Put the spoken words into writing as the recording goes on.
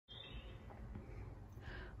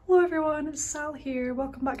Hello everyone, it's Sal here.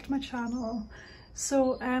 Welcome back to my channel.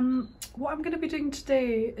 So what I'm going to be doing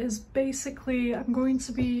today is basically I'm going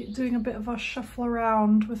to be doing a bit of a shuffle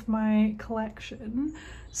around with my collection.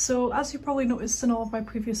 So as you probably noticed in all of my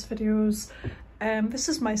previous videos, this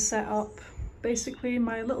is my setup, basically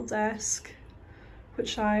my little desk,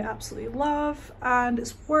 which I absolutely love, and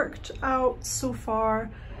it's worked out so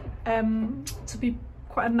far to be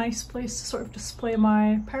quite a nice place to sort of display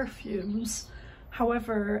my perfumes.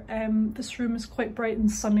 However, this room is quite bright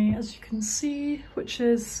and sunny, as you can see, which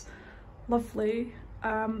is lovely.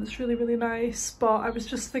 It's really nice, but I was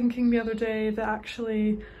just thinking the other day that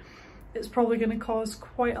actually it's probably going to cause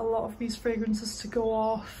quite a lot of these fragrances to go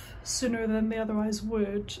off sooner than they otherwise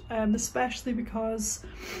would, especially because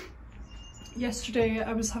yesterday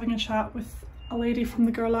I was having a chat with a lady from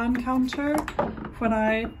the Guerlain counter when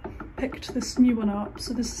I picked this new one up.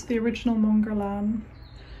 So this is the original Mon Guerlain.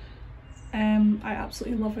 I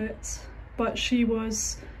absolutely love it, but she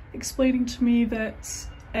was explaining to me that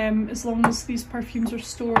as long as these perfumes are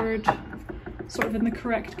stored sort of in the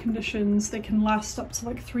correct conditions, they can last up to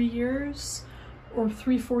like 3 years or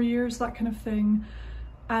 3-4 years, that kind of thing.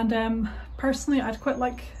 And personally I'd quite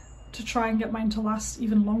like to try and get mine to last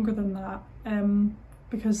even longer than that,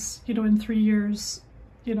 because, you know, in 3 years,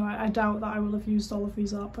 you know, I doubt that I will have used all of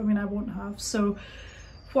these up. I mean, I won't have. So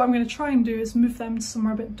what I'm going to try and do is move them to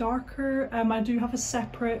somewhere a bit darker. I do have a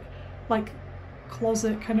separate like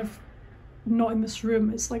closet, kind of not in this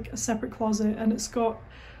room, it's like a separate closet, and it's got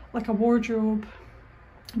like a wardrobe,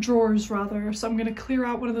 drawers rather. So I'm going to clear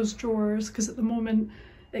out one of those drawers because at the moment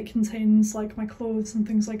it contains like my clothes and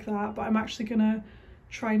things like that, but I'm actually going to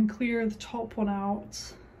try and clear the top one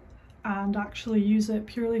out and actually use it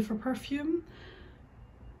purely for perfume,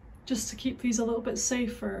 just to keep these a little bit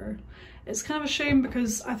safer. It's kind of a shame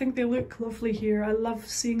because I think they look lovely here. I love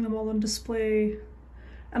seeing them all on display,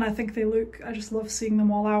 and I think I just love seeing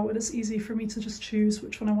them all out, and it's easy for me to just choose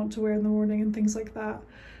which one I want to wear in the morning and things like that.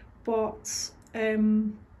 But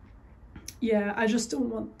yeah, I just don't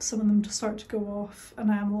want some of them to start to go off,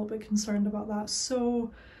 and I am a little bit concerned about that.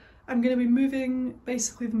 So I'm going to be moving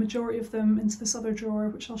basically the majority of them into this other drawer,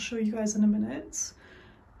 which I'll show you guys in a minute.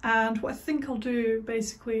 And what I think I'll do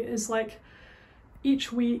basically is like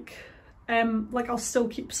each week, like I'll still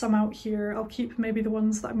keep some out here. I'll keep maybe the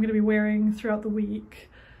ones that I'm going to be wearing throughout the week,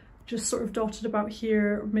 just sort of dotted about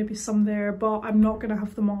here, or maybe some there, but I'm not going to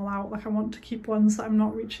have them all out. Like I want to keep ones that I'm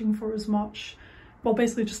not reaching for as much, well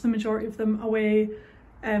basically just the majority of them away,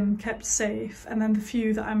 kept safe, and then the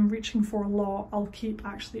few that I'm reaching for a lot I'll keep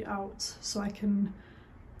actually out so I can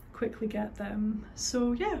quickly get them.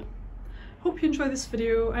 So yeah, hope you enjoy this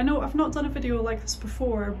video. I know I've not done a video like this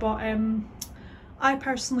before, but I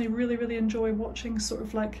personally really enjoy watching sort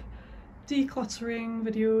of like decluttering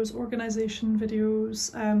videos, organisation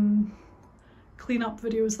videos, clean-up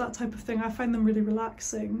videos, that type of thing. I find them really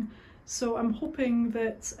relaxing. So I'm hoping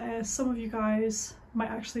that some of you guys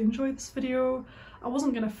might actually enjoy this video. I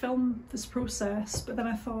wasn't going to film this process, but then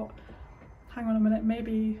I thought, hang on a minute,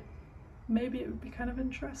 maybe it would be kind of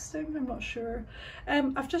interesting, I'm not sure.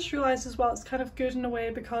 I've just realised as well it's kind of good in a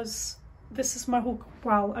way because this is my whole,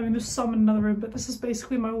 well, I mean there's some in another room, but this is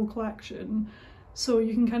basically my whole collection. So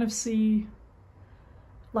you can kind of see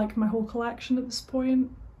like my whole collection at this point.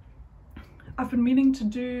 I've been meaning to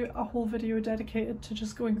do a whole video dedicated to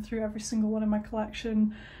just going through every single one in my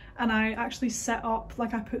collection, and I actually set up,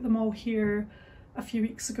 like I put them all here a few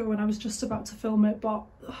weeks ago and I was just about to film it, but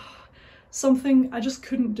something, I just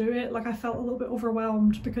couldn't do it. Like I felt a little bit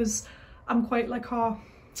overwhelmed because I'm quite like a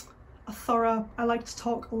thorough, I like to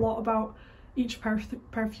talk a lot about each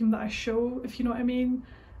perfume that I show, if you know what I mean,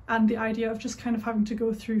 and the idea of just kind of having to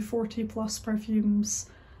go through 40 plus perfumes,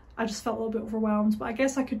 I just felt a little bit overwhelmed. But I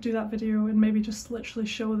guess I could do that video and maybe just literally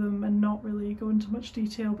show them and not really go into much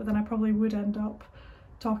detail, but then I probably would end up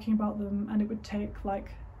talking about them and it would take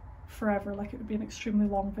like forever, like it would be an extremely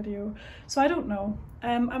long video. So I don't know,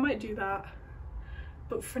 I might do that,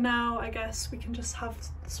 but for now I guess we can just have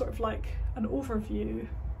sort of like an overview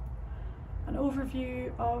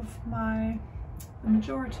of the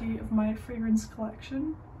majority of my fragrance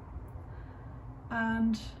collection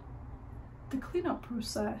and the cleanup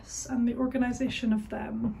process and the organisation of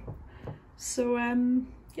them. So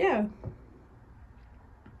yeah.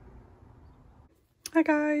 Hi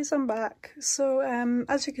guys, I'm back. So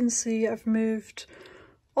as you can see, I've moved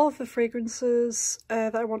all of the fragrances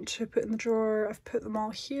that I want to put in the drawer. I've put them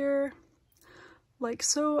all here like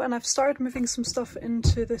so, and I've started moving some stuff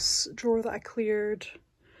into this drawer that I cleared.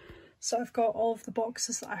 So I've got all of the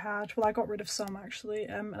boxes that I had, well I got rid of some actually,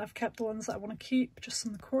 and I've kept the ones that I want to keep just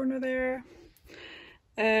in the corner there.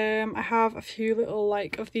 I have a few little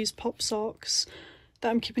like of these pop socks that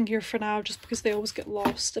I'm keeping here for now just because they always get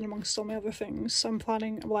lost in amongst all my other things. So I'm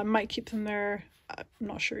planning, well, I might keep them there, I'm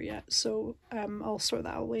not sure yet, so I'll sort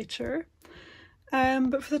that out later.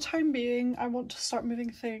 But for the time being, I want to start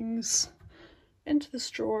moving things into this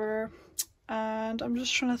drawer, and I'm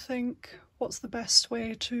just trying to think what's the best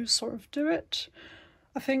way to sort of do it.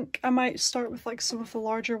 I think I might start with like some of the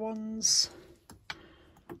larger ones.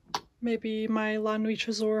 Maybe my La Nuit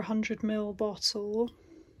Trésor 100ml bottle,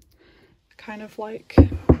 kind of like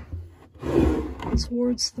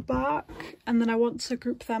towards the back, and then I want to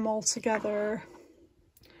group them all together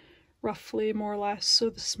roughly, more or less. So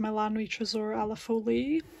this is my La Nuit Trésor à la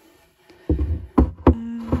Folie.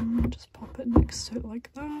 Just pop it next to it like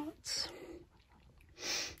that.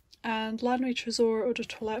 And La Nuit Trésor Eau de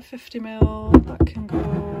Toilette 50ml, that can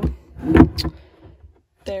go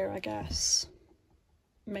there, I guess.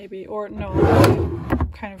 Maybe, or no,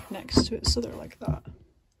 kind of next to it, so they're like that.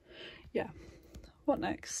 Yeah. What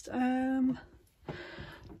next? I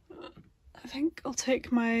think I'll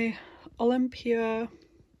take my Olympia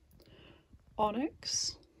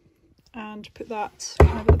Onyx and put that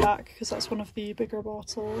kind of at the back because that's one of the bigger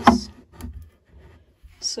bottles.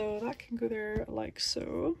 So that can go there like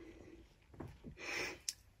so.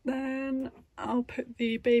 Then I'll put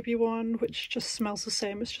the baby one, which just smells the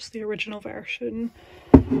same, it's just the original version.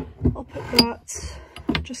 I'll put that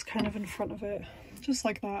just kind of in front of it, just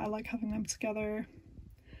like that. I like having them together.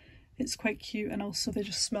 It's quite cute, and also they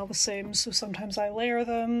just smell the same, so sometimes I layer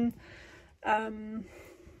them,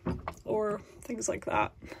 or things like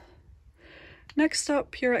that. Next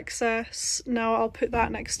up, Pure Excess. Now I'll put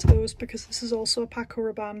that next to those because this is also a Paco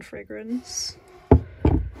Rabanne fragrance.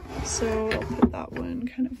 So I'll put that one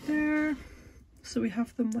kind of there. So we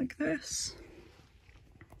have them like this.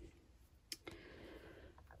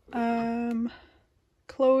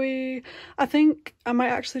 Chloe, I think I might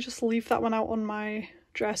actually just leave that one out on my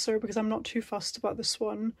dresser because I'm not too fussed about this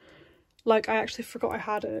one. Like, I actually forgot I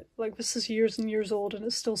had it. Like, this is years and years old and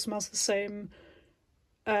it still smells the same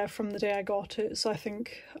from the day I got it. So I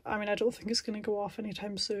think, I mean, I don't think it's going to go off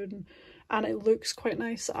anytime soon. And it looks quite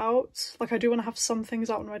nice out. Like, I do want to have some things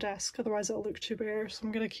out on my desk, otherwise it'll look too bare. So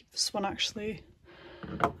I'm going to keep this one actually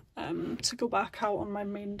to go back out on my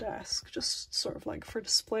main desk, just sort of like for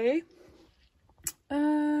display.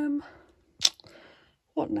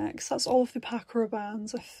 What next? That's all of the Paco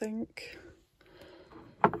Rabannes, I think.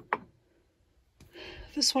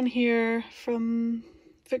 This one here from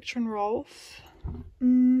Victor and Rolf.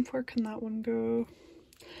 Where can that one go?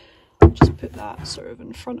 I'll just put that sort of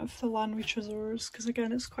in front of the La Nuit Trésors because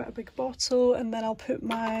again it's quite a big bottle, and then I'll put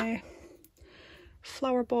my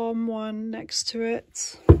Flower Bomb one next to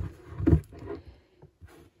it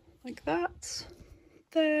like that.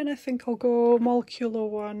 Then I think I'll go Molecular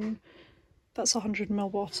one, that's a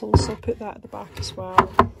 100ml bottle, so I'll put that at the back as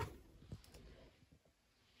well,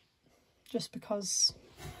 just because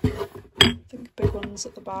I think big ones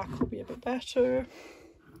at the back will be a bit better.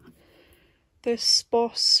 This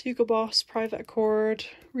Hugo Boss Private Accord,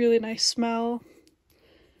 really nice smell,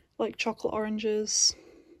 like chocolate oranges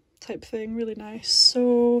type thing, really nice.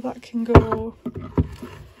 So that can go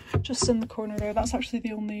just in the corner there. That's actually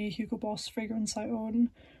the only Hugo Boss fragrance I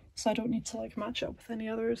own, so I don't need to like match it up with any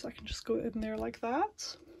others. I can just go in there like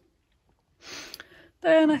that.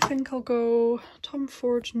 Then I think I'll go Tom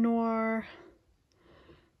Ford Noir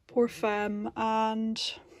Pour Femme, and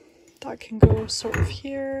that can go sort of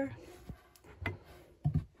here.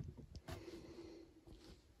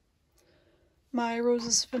 My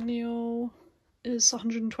Roses Vanille is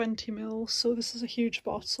 120ml, so this is a huge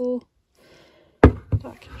bottle.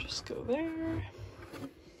 That can just go there.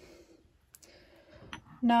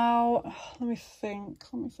 Now, let me think.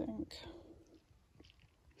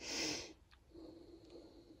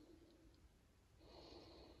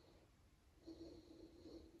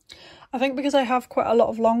 I think because I have quite a lot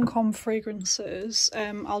of Lancôme fragrances,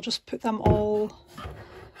 I'll just put them all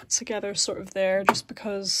together sort of there, just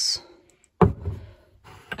because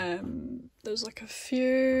there's like a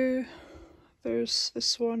few. There's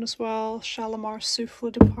this one as well, Shalimar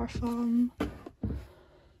Souffle de Parfum.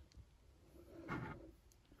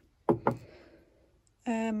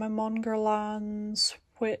 My Montguerlands,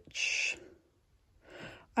 which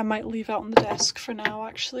I might leave out on the desk for now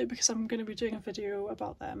actually, because I'm going to be doing a video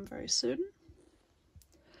about them very soon.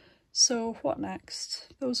 So what next?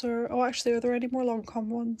 Those are, oh actually, are there any more Lancôme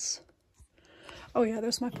ones? Oh yeah,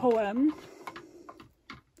 there's my Poème.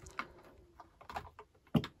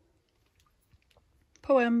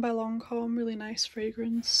 Poème by Lancôme, really nice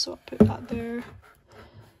fragrance, so I'll put that there.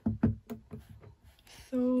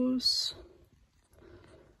 Those.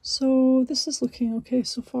 So this is looking okay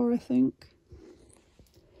so far, I think.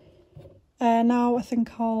 Now I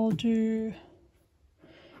think I'll do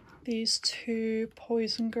these two,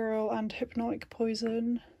 Poison Girl and Hypnotic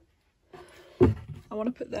Poison. I want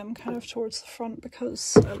to put them kind of towards the front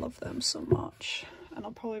because I love them so much, and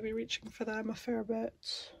I'll probably be reaching for them a fair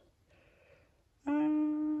bit.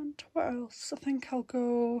 And what else? I think I'll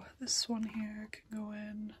go, this one here can go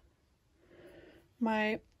in.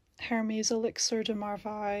 My Hermes Elixir de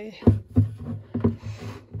Marvaille,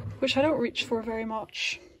 which I don't reach for very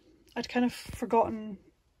much. I'd kind of forgotten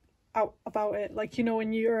out about it, like, you know,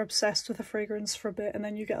 when you're obsessed with a fragrance for a bit and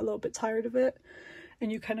then you get a little bit tired of it and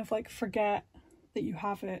you kind of like forget that you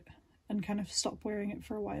have it and kind of stop wearing it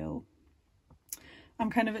for a while. I'm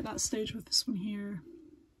kind of at that stage with this one here.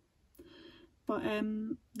 But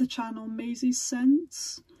the channel Maisie's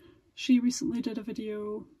Scents, she recently did a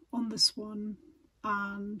video on this one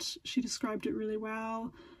and she described it really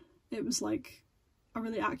well. It was like a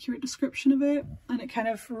really accurate description of it, and it kind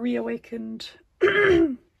of reawakened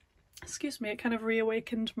excuse me, it kind of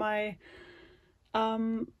reawakened my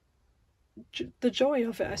the joy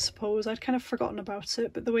of it, I suppose. I'd kind of forgotten about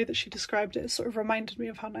it, but the way that she described it sort of reminded me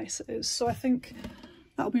of how nice it is. So I think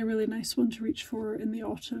that'll be a really nice one to reach for in the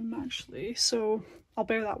autumn, actually. So I'll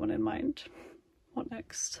bear that one in mind. What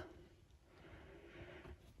next?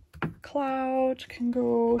 Cloud can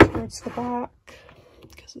go towards the back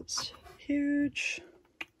because it's huge.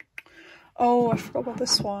 Oh, I forgot about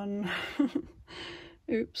this one.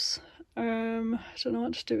 Oops. I don't know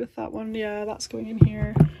what to do with that one. Yeah, that's going in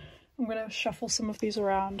here. I'm gonna shuffle some of these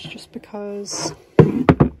around just because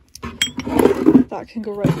that can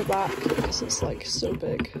go right at the back because it's like so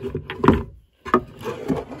big.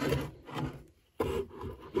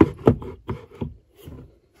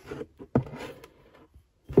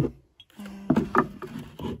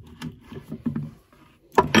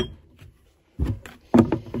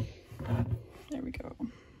 There we go.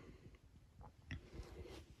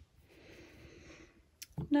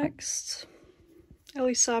 Next,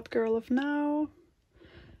 Elisab Girl of Now.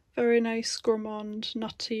 Very nice gourmand,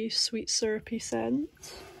 nutty, sweet syrupy scent.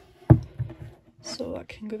 So that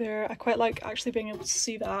can go there. I quite like actually being able to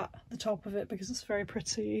see that, the top of it, because it's very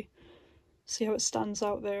pretty. See how it stands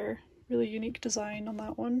out there. Really unique design on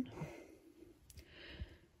that one.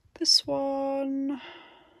 This one,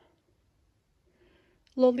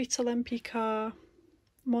 Lolita Lempica,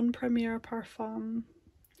 Mon Premier Parfum.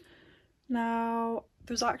 Now,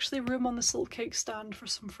 there's actually room on this little cake stand for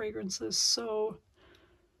some fragrances, so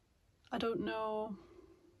I don't know.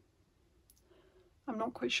 I'm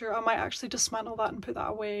not quite sure. I might actually dismantle that and put that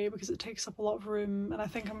away because it takes up a lot of room, and I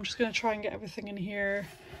think I'm just going to try and get everything in here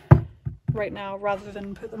right now rather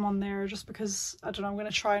than put them on there, just because, I don't know, I'm going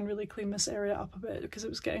to try and really clean this area up a bit because it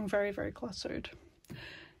was getting very, very cluttered.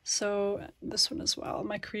 So this one as well,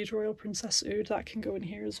 my Creed Royal Princess Oud, that can go in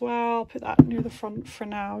here as well. I'll put that near the front for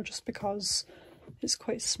now just because it's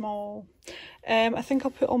quite small. I think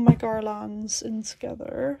I'll put all my Garlands in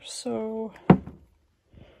together. So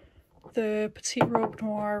the Petite Robe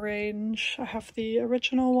Noire range, I have the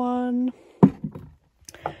original one,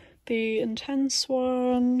 the intense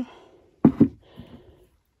one,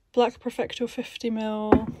 Black Perfecto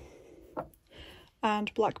 50ml,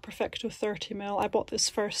 and Black Perfecto 30ml. I bought this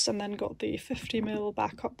first and then got the 50ml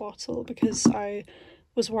backup bottle because I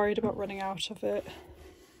was worried about running out of it.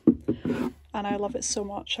 And I love it so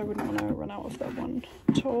much, I wouldn't want to run out of that one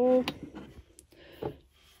at all.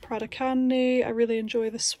 Prada Candy, I really enjoy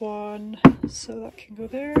this one, so that can go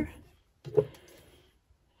there.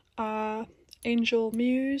 Angel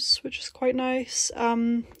Muse, which is quite nice.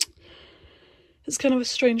 It's kind of a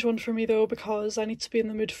strange one for me though because I need to be in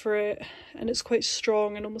the mood for it, and it's quite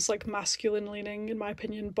strong and almost like masculine leaning in my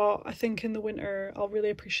opinion, but I think in the winter I'll really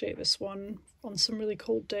appreciate this one on some really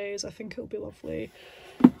cold days. I think it'll be lovely.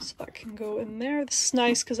 So that can go in there. This is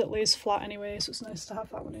nice because it lays flat anyway, so it's nice to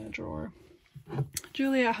have that one in a drawer.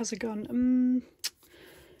 Juliet Has a Gun.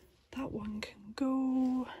 That one can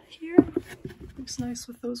go here. Looks nice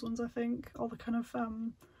with those ones, I think. All the kind of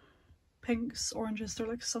pinks, oranges, they're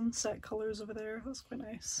like sunset colours over there. That's quite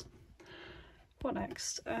nice. What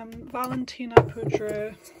next? Valentina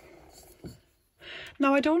Poudre.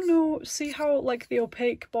 Now I don't know, see how like the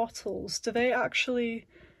opaque bottles, do they actually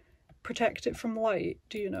protect it from light,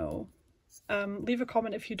 do you know? Leave a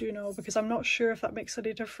comment if you do know, because I'm not sure if that makes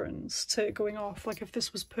any difference to it going off. Like if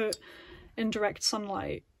this was put in direct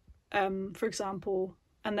sunlight, for example,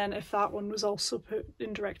 and then if that one was also put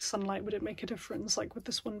in direct sunlight, would it make a difference? Like would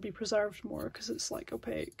this one be preserved more because it's like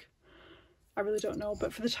opaque? I really don't know,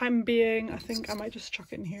 but for the time being I think I might just chuck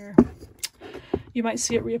it in here. You might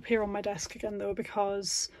see it reappear on my desk again though,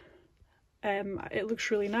 because it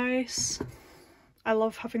looks really nice. I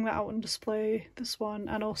love having that out on display, this one,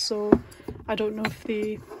 and also I don't know if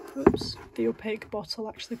the opaque bottle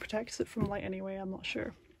actually protects it from light anyway, I'm not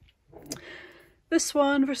sure. This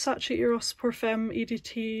one, Versace Eros Perfume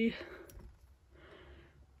EDT.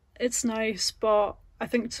 It's nice, but I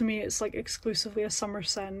think to me it's like exclusively a summer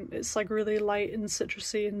scent. It's like really light and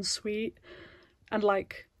citrusy and sweet, and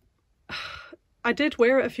like I did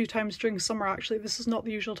wear it a few times during summer actually. This is not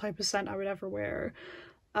the usual type of scent I would ever wear,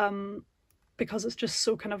 because it's just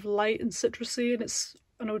so kind of light and citrusy, and it's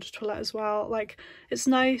an eau de toilette as well. Like, it's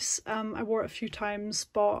nice. I wore it a few times,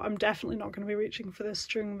 but I'm definitely not going to be reaching for this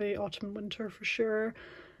during the autumn and winter for sure,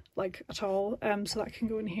 like at all. So that can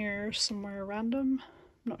go in here somewhere random.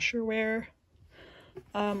 I'm not sure where.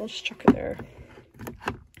 I'll just chuck it there.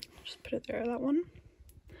 Just put it there, that one.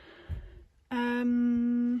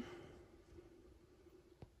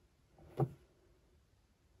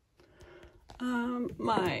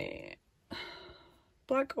 My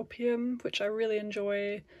Black Opium, which I really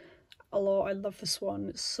enjoy a lot. I love this one,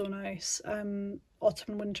 it's so nice. Autumn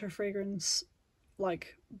and winter fragrance,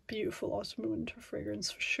 like beautiful autumn and winter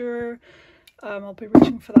fragrance for sure. I'll be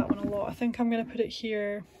reaching for that one a lot. I think I'm going to put it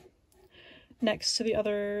here next to the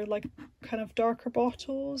other like kind of darker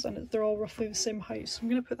bottles, and they're all roughly the same height, so I'm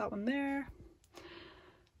going to put that one there.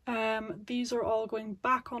 These are all going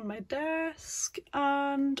back on my desk,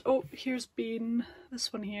 and oh, here's Bean,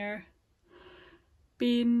 this one here.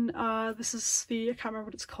 Bean, this is the, I can't remember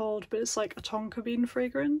what it's called, but it's like a tonka bean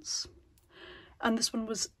fragrance. And this one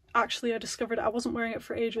was actually, I discovered I wasn't wearing it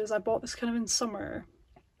for ages. I bought this kind of in summer,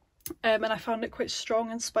 and I found it quite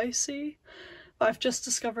strong and spicy. But I've just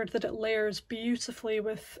discovered that it layers beautifully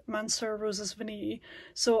with Mansour Roses Vanille.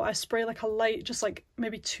 So I spray like a light, just like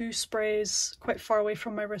maybe 2 sprays quite far away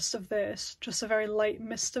from my wrist of this, just a very light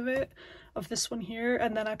mist of it, of this one here,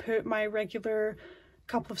 and then I put my regular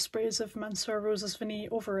couple of sprays of Mansour Roses Vanille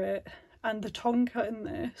over it, and the tonka in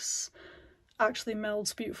this actually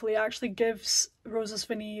melds beautifully. It actually gives Roses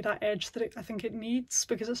Vanille that edge that I think it needs,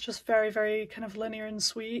 because it's just very, very kind of linear and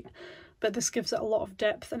sweet, but this gives it a lot of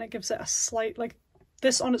depth, and it gives it a slight, like,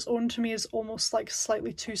 this on its own to me is almost like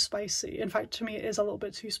slightly too spicy. In fact, to me it is a little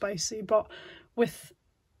bit too spicy, but with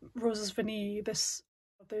Roses Vanille,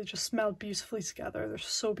 they just smell beautifully together. They're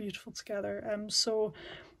so beautiful together. So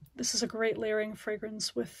this is a great layering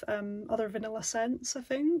fragrance with other vanilla scents, I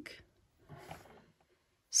think.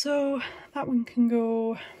 So that one can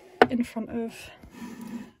go in front of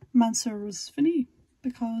Mansour Roses Vanille,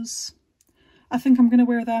 because I think I'm going to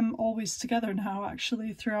wear them always together now,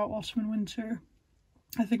 actually, throughout autumn and winter.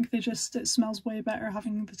 I think it smells way better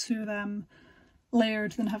having the two of them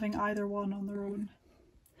layered than having either one on their own,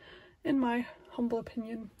 in my humble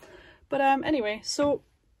opinion. But anyway, so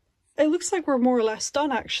it looks like we're more or less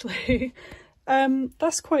done, actually.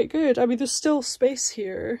 That's quite good. I mean, there's still space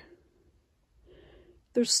here.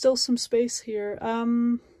 There's still some space here,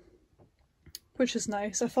 which is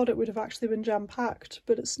nice. I thought it would have actually been jam-packed,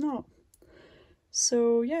 but it's not.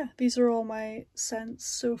 So yeah, these are all my scents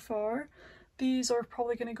so far. These are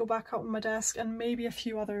probably going to go back up on my desk, and maybe a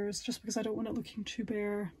few others, just because I don't want it looking too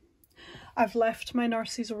bare. I've left my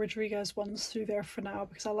Narciso Rodriguez ones through there for now,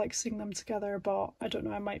 because I like seeing them together, but I don't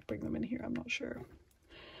know, I might bring them in here, I'm not sure.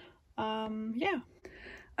 Yeah.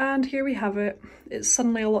 And here we have it. It's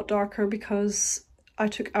suddenly a lot darker because I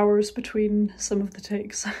took hours between some of the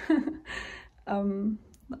takes.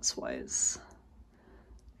 That's why it's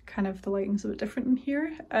kind of, the lighting's a bit different in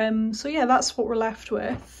here. So yeah, that's what we're left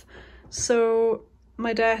with. So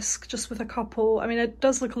my desk, just with a couple, I mean, it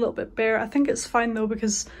does look a little bit bare. I think it's fine though,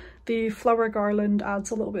 because the flower garland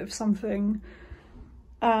adds a little bit of something.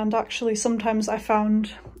 And actually sometimes I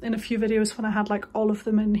found in a few videos when I had like all of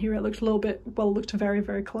them in here, it looked a little bit, well, it looked very,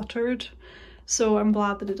 very cluttered. So I'm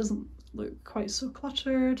glad that it doesn't look quite so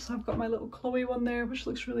cluttered. So I've got my little Chloe one there, which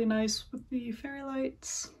looks really nice with the fairy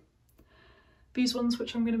lights. These ones,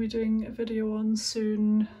 which I'm going to be doing a video on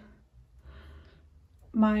soon.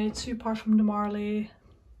 My 2 Parfum de Marly,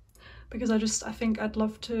 because I think I'd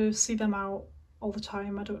love to see them out all the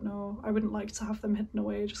time. I don't know, I wouldn't like to have them hidden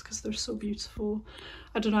away just because they're so beautiful.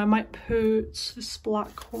 I don't know, I might put this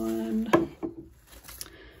black one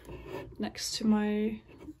next to my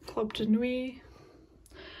Club de Nuit,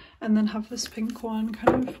 and then have this pink one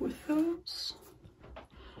kind of with those.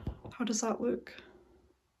 How does that look?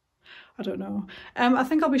 I don't know. I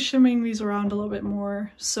think I'll be shimming these around a little bit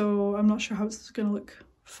more, so I'm not sure how it's gonna look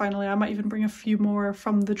finally. I might even bring a few more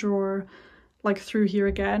from the drawer like through here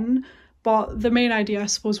again, but the main idea I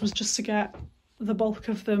suppose was just to get the bulk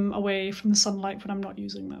of them away from the sunlight when I'm not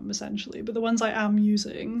using them, essentially. But the ones I am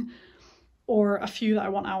using, or a few that I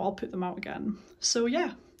want out, I'll put them out again. So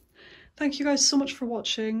yeah, thank you guys so much for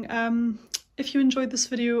watching. If you enjoyed this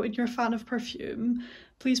video and you're a fan of Perfume,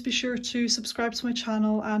 please be sure to subscribe to my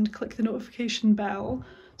channel and click the notification bell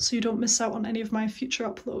so you don't miss out on any of my future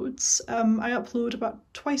uploads. I upload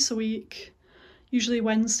about twice a week, usually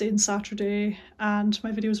Wednesday and Saturday, and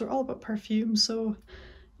my videos are all about perfume. So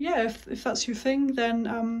yeah, if that's your thing,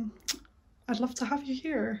 then I'd love to have you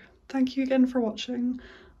here. Thank you again for watching.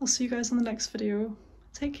 I'll see you guys on the next video.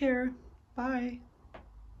 Take care. Bye.